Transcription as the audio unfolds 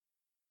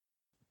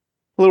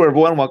Hello,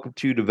 everyone. Welcome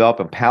to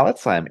Developing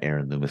Palettes. I'm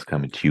Aaron Loomis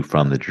coming to you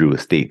from the Drew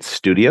Estate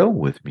Studio.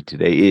 With me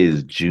today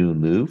is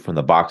June Liu from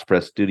the Box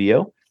Press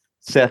Studio,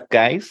 Seth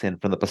Geis, and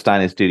from the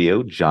Pastine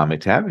Studio, John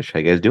McTavish. How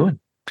you guys doing?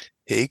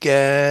 Hey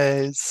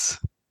guys.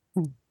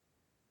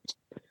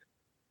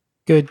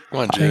 Good. Come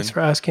on, Thanks June. for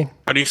asking.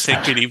 How do you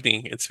say good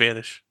evening in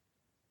Spanish?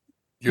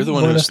 You're the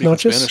one who was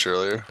Buenas speaking noches. Spanish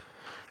earlier.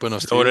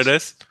 Buenos Is that what it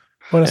dias. is?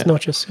 Buenas Yeah.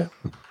 noches. Yeah.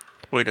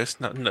 Wait,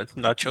 it's not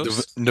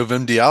nachos.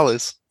 Novem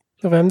diales.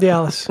 Novem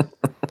diales.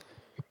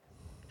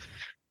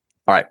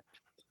 All right.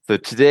 So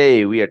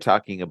today we are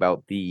talking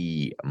about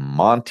the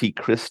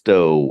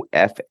Montecristo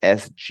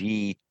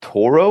FSG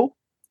Toro.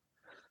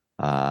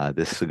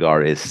 This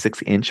cigar is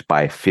 6-inch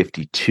by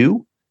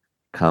 52.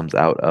 Comes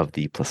out of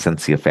the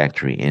Plasencia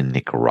factory in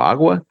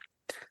Nicaragua.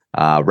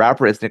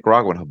 Wrapper is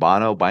Nicaraguan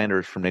Habano. Binder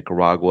is from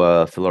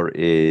Nicaragua. Filler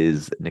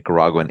is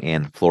Nicaraguan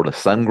and Florida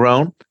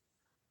sun-grown.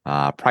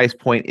 Price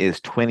point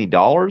is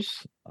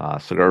 $20.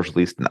 Cigars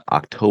released in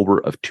October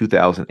of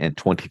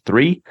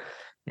 2023.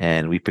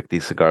 And we picked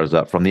these cigars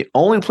up from the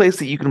only place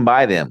that you can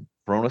buy them,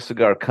 Corona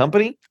Cigar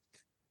Company.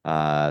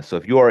 So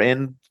if you are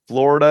in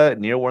Florida,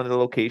 near one of the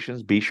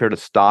locations, be sure to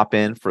stop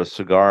in for a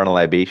cigar and a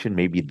libation,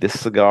 maybe this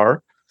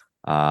cigar.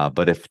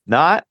 But if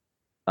not,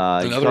 you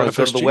can Another always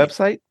go to the FSG.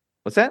 website.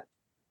 What's that?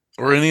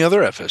 Or any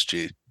other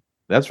FSG.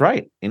 That's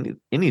right. Any of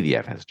the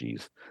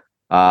FSGs.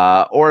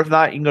 Or if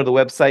not, you can go to the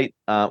website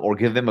or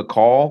give them a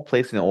call,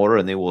 place an order,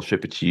 and they will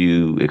ship it to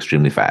you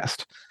extremely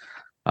fast.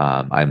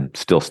 I'm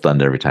still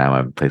stunned every time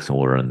I place an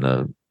order and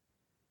the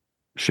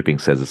shipping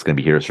says it's going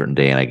to be here a certain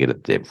day and I get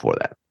it the day before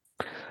that.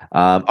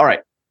 All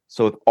right.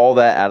 So with all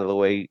that out of the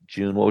way,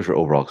 June, what was your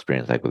overall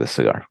experience like with this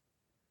cigar?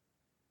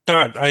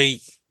 God, I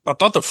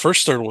thought the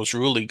first third was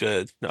really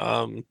good.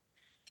 Right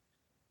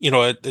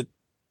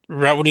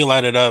when you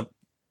light it up,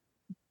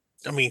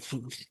 I mean,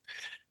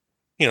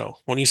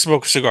 when you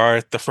smoke a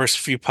cigar, the first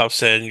few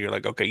puffs in, you're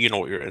like, okay, you know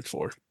what you're in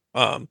for.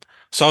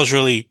 So I was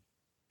really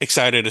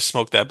excited to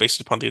smoke that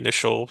based upon the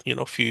initial,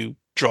 few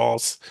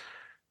draws.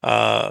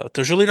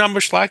 There's really not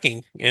much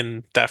lacking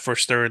in that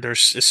first third.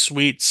 There's it's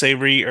sweet,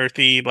 savory,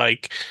 earthy,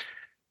 like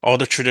all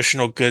the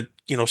traditional good,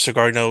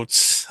 cigar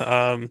notes.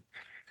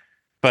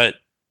 But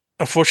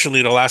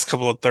unfortunately, the last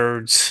couple of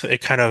thirds,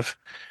 it kind of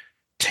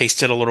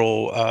tasted a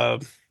little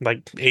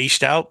like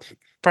aged out,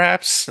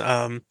 perhaps.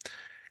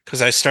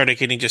 Because I started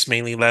getting just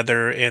mainly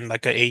leather and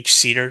like a aged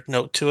cedar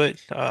note to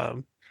it.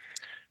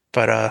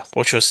 But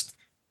which was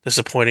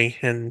disappointing.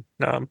 And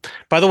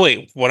by the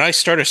way, when I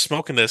started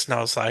smoking this, and I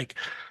was like,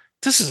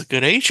 this is a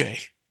good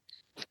AJ.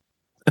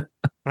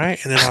 Right?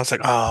 And then I was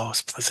like, oh,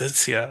 it's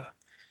Plasencia.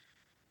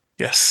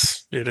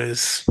 Yes, it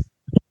is.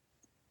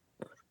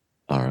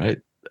 All right.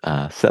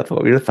 Seth,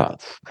 what were your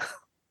thoughts?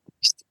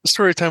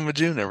 Story time with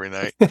June every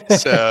night.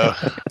 So,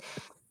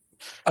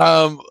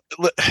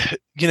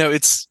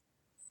 it's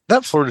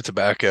that Florida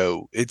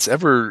tobacco.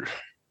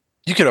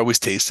 You could always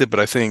taste it,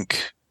 but I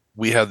think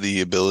we have the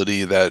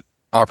ability, that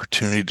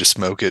opportunity to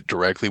smoke it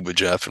directly with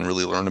Jeff and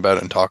really learn about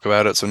it and talk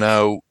about it. So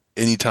now,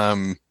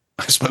 anytime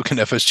I smoke an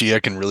FSG, I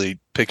can really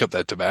pick up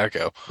that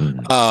tobacco.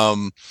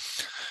 And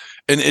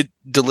it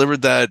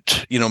delivered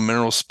that,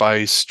 mineral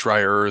spice,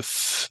 dry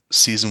earth,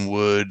 seasoned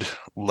wood,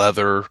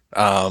 leather,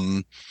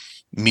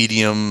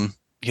 medium,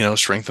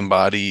 strength and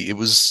body. It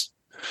was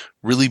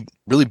really,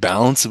 really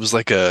balanced. It was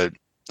like a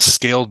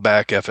scaled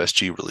back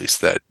FSG release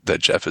that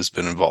Jeff has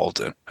been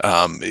involved in.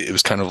 It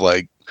was kind of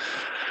like,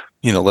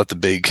 let the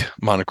big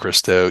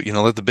Montecristo,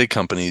 let the big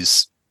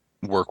companies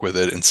work with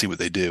it and see what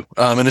they do.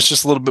 And it's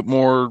just a little bit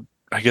more,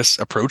 I guess,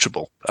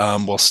 approachable,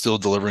 while still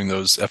delivering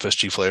those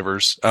FSG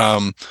flavors.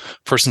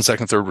 First and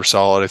second third were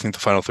solid. I think the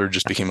final third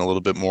just became a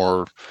little bit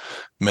more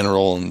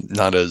mineral and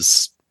not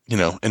as,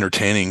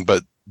 entertaining,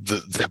 but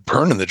the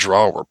burn and the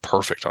draw were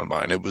perfect on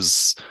mine. It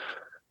was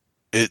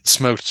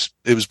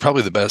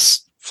probably the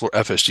best for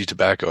FSG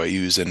tobacco I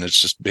use, and it's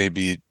just,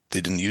 maybe they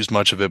didn't use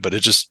much of it, but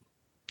it just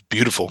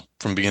beautiful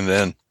from beginning to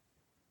end.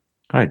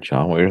 All right,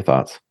 John, what are your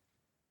thoughts?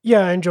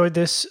 Yeah, I enjoyed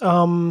this.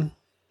 I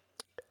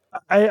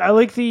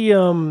like the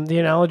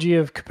analogy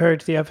of compared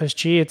to the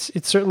FSG.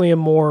 It's certainly a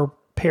more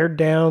pared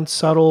down,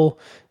 subtle,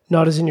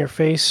 not as in your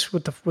face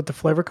with the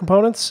flavor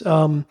components.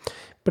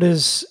 But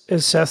as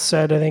Seth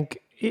said, I think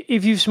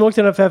if you've smoked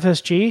enough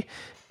FSG,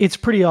 it's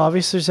pretty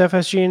obvious there's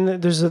FSG in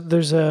it.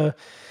 There's a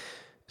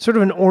sort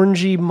of an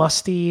orangey,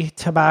 musty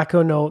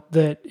tobacco note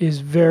that is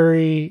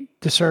very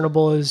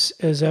discernible as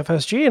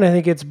FSG, and I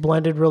think it's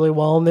blended really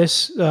well in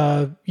this.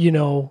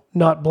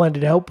 Not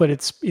blended out, but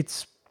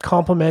it's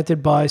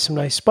complemented by some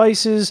nice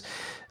spices,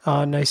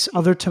 nice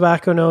other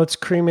tobacco notes,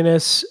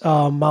 creaminess,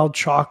 mild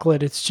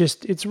chocolate.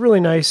 It's really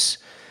nice,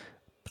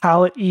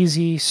 palate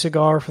easy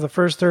cigar for the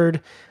first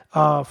third.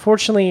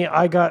 Fortunately,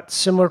 I got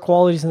similar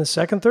qualities in the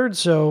second third,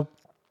 so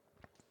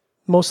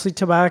mostly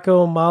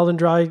tobacco, mild and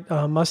dry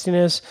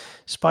mustiness,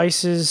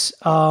 spices.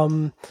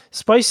 The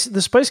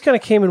spice kind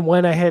of came and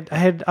went. I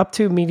had up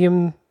to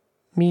medium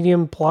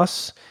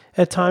plus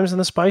at times in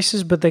the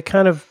spices, but they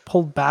kind of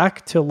pulled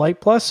back to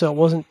light plus, so it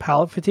wasn't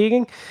palate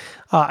fatiguing.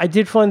 I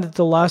did find that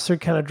the last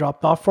third kind of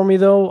dropped off for me,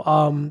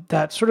 though.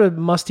 That sort of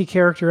musty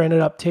character ended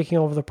up taking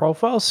over the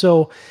profile,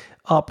 so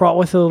brought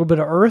with a little bit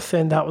of earth,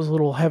 and that was a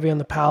little heavy on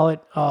the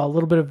palate. A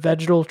little bit of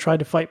vegetal, tried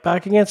to fight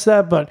back against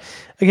that, but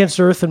against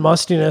earth and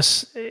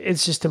mustiness,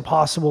 it's just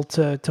impossible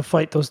to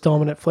fight those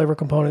dominant flavor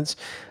components.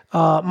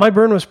 My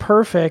burn was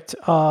perfect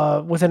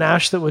with an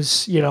ash that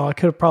was, I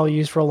could have probably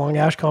used for a long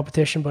ash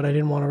competition, but I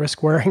didn't want to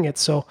risk wearing it,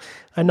 so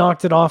I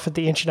knocked it off at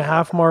the 1.5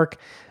 inch mark.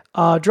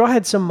 Draw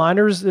had some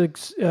minors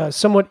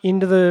somewhat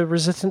into the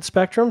resistance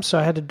spectrum, so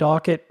I had to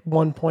dock it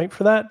 1 point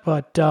for that.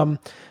 But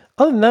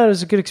other than that, it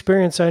was a good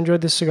experience. I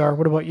enjoyed this cigar.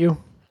 What about you?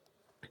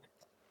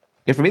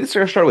 Yeah, for me, the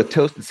cigar started with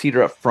toasted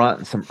cedar up front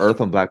and some earth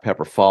and black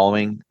pepper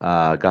following.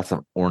 Got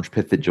some orange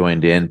pith that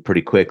joined in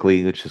pretty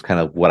quickly, which is kind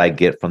of what I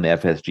get from the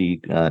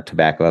FSG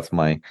tobacco. That's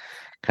my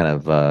kind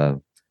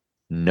of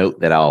note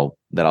that I'll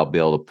be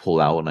able to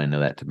pull out when I know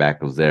that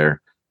tobacco's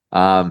there.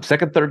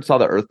 Second third saw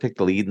the earth take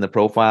the lead in the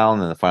profile,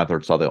 and then the final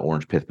third saw the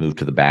orange pith move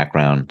to the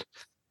background.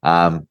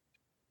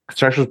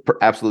 Structure was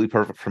absolutely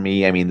perfect for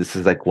me. I mean, this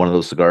is like one of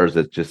those cigars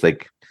that's just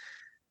like,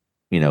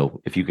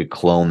 if you could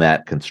clone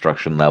that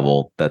construction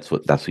level, that's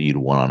what you'd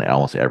want on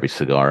almost every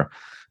cigar.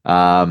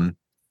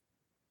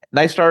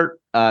 Nice start,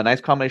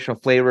 nice combination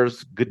of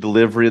flavors, good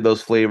delivery of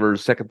those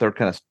flavors. Second, third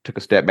kind of took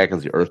a step back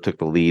as the earth took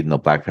the lead, and the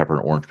black pepper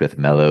and orange pith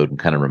mellowed and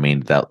kind of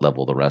remained at that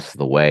level the rest of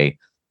the way.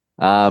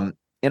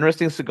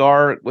 Interesting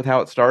cigar with how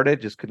it started,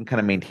 just couldn't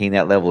kind of maintain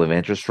that level of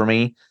interest for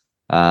me.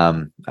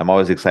 I'm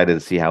always excited to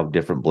see how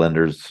different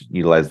blenders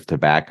utilize the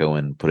tobacco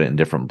and put it in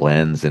different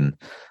blends. And,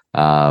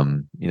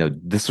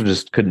 this one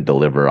just couldn't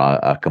deliver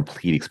a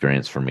complete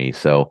experience for me.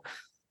 So,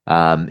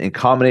 in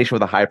combination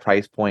with a high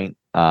price point,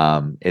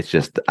 it's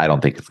just, I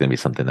don't think it's going to be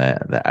something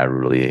that I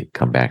really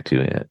come back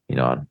to,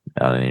 on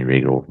any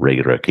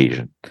regular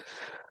occasion.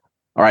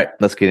 All right,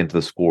 let's get into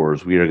the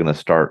scores. We are going to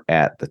start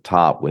at the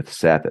top with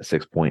Seth at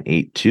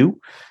 6.82.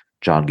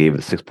 John gave it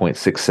a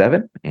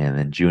 6.67, and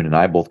then June and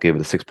I both gave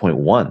it a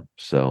 6.1.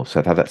 So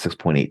Seth, how'd that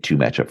 6.82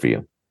 match up for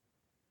you?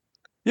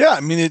 Yeah, I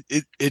mean,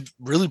 it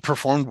really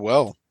performed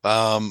well.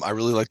 I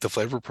really like the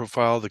flavor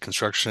profile, the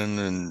construction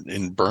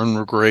and burn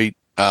were great.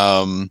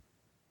 I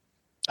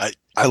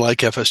like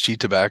FSG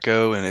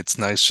tobacco, and it's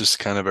nice just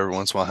kind of every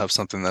once in a while have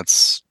something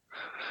that's,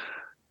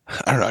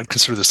 I don't know, I'd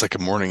consider this like a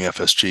morning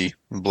FSG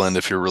blend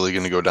if you're really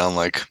going to go down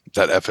like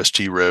that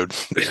FSG road,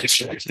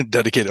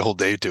 dedicate a whole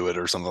day to it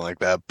or something like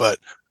that. But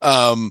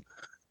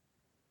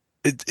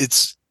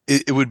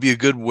it would be a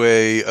good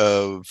way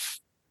of,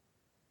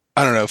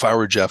 I don't know, if I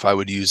were Jeff, I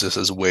would use this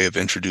as a way of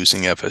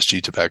introducing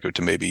FSG tobacco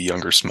to maybe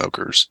younger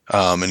smokers,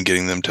 and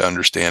getting them to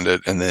understand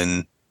it, and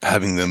then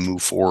having them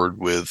move forward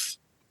with,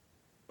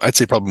 I'd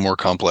say, probably more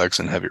complex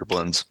and heavier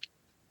blends.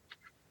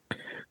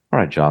 All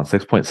right, John,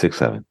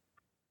 6.67.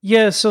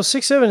 Yeah, so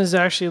 6.7 is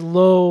actually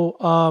low.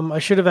 I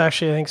should have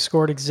actually, I think,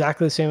 scored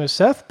exactly the same as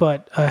Seth,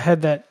 but I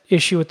had that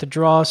issue with the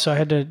draw, so I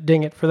had to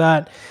ding it for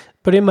that.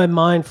 But in my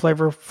mind,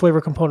 flavor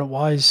component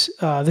wise,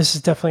 this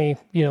is definitely,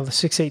 the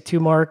 6.82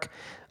 mark.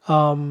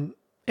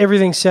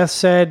 Everything Seth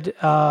said, it's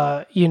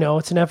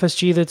an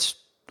FSG that's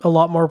a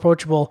lot more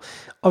approachable.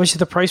 Obviously,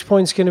 the price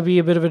point is going to be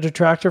a bit of a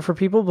detractor for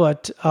people,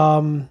 but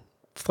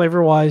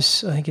flavor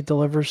wise, I think it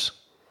delivers.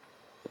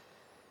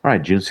 All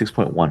right, June,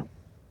 6.1.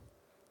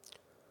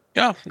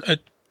 Yeah,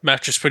 it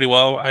matches pretty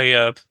well.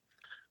 I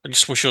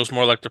just wish it was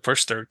more like the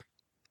first third.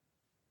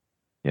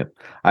 Yep.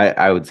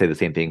 I would say the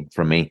same thing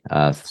from me.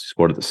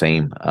 Scored it the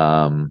same.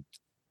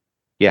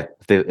 Yeah,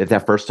 if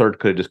that first third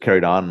could have just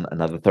carried on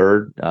another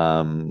third,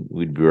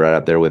 we'd be right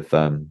up there with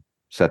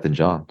Seth and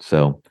John.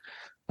 So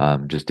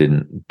just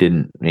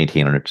didn't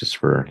maintain on it just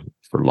for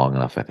long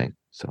enough, I think.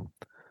 So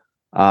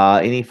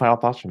any final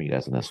thoughts from you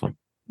guys on this one?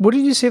 What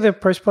did you say the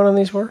price point on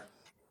these were?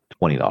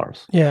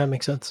 $20. Yeah, that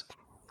makes sense.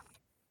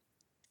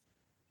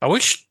 I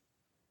wish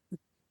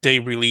they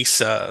release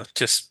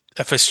just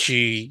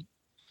FSG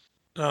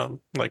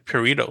like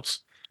Puritos.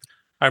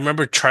 I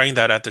remember trying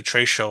that at the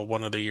trade show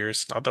one of the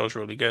years. I thought that was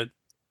really good.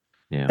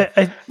 Yeah,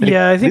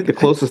 I think the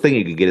closest thing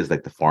you could get is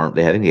like the farm.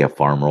 I think they have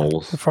farm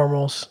rolls. The farm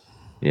rolls.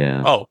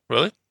 Yeah. Oh,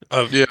 really?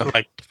 Yeah.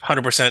 Like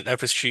 100%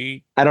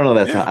 FSG. I don't know.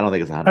 I don't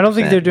think it's 100%. I don't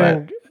think they're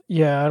doing.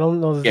 Yeah, I don't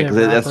know. Yeah, because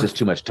that's just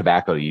too much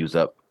tobacco to use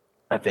up,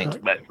 I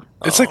think. But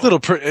it's like little.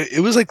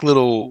 It was like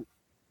little,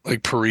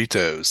 like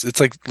Puritos. It's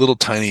like little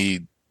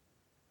tiny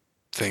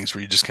things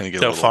where you just kind of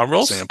get a little farm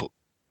rolls sample.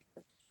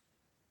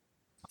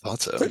 I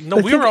thought so. No,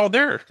 we were all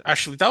there.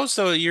 Actually, that was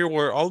the year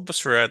where all of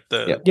us were at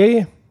the. Yeah.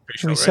 Yeah.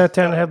 Show, we right? sat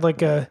down and had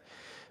like a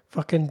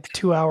fucking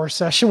 2-hour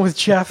session with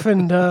Jeff,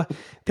 and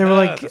they were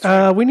like,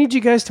 right. We need you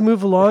guys to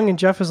move along. And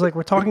Jeff is like,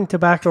 we're talking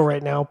tobacco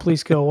right now.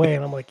 Please go away.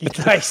 And I'm like,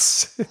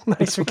 nice.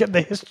 Nice. We're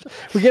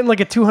getting like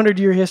a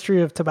 200-year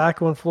history of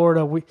tobacco in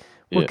Florida. We're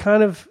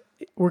kind of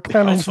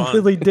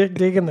really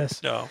digging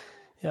this. No.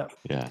 Yeah.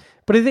 Yeah.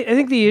 But I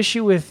think the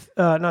issue with,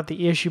 not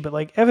the issue, but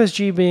like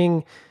FSG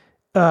being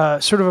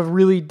sort of a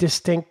really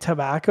distinct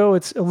tobacco,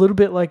 it's a little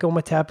bit like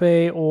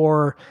Ometepe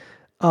or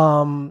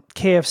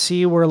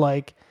KFC, where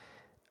like,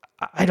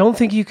 I don't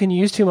think you can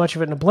use too much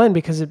of it in a blend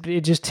because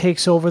it just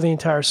takes over the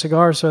entire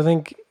cigar. So I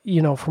think,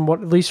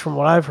 at least from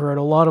what I've heard,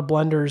 a lot of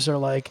blenders are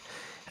like,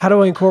 how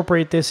do I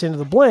incorporate this into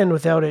the blend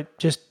without it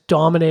just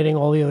dominating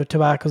all the other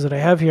tobaccos that I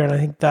have here? And I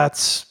think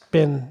that's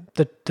been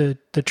the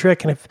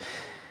trick. And if,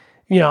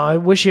 I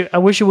wish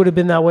it would have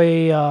been that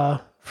way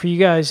for you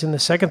guys in the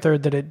second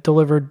third, that it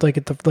delivered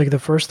like the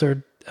first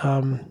third.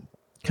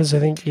 Because I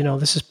think,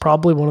 this is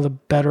probably one of the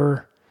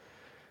better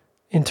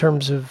in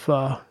terms of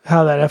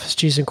how that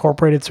FSG is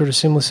incorporated sort of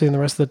seamlessly in the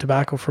rest of the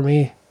tobacco for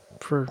me,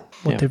 for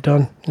what they've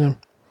done.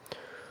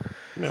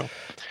 No.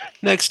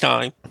 Next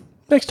time.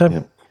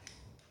 Yeah.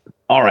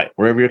 All right.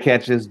 Wherever you're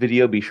catching this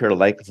video, be sure to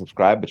like and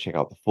subscribe, but check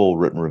out the full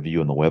written review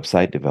on the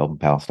website,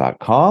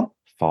 developmentpalace.com.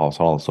 Follow us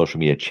on all the social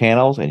media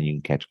channels, and you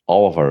can catch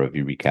all of our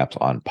review recaps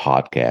on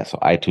podcasts, so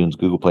iTunes,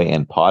 Google Play,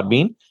 and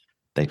Podbean.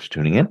 Thanks for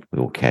tuning in. We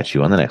will catch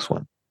you on the next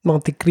one.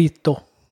 Montecristo.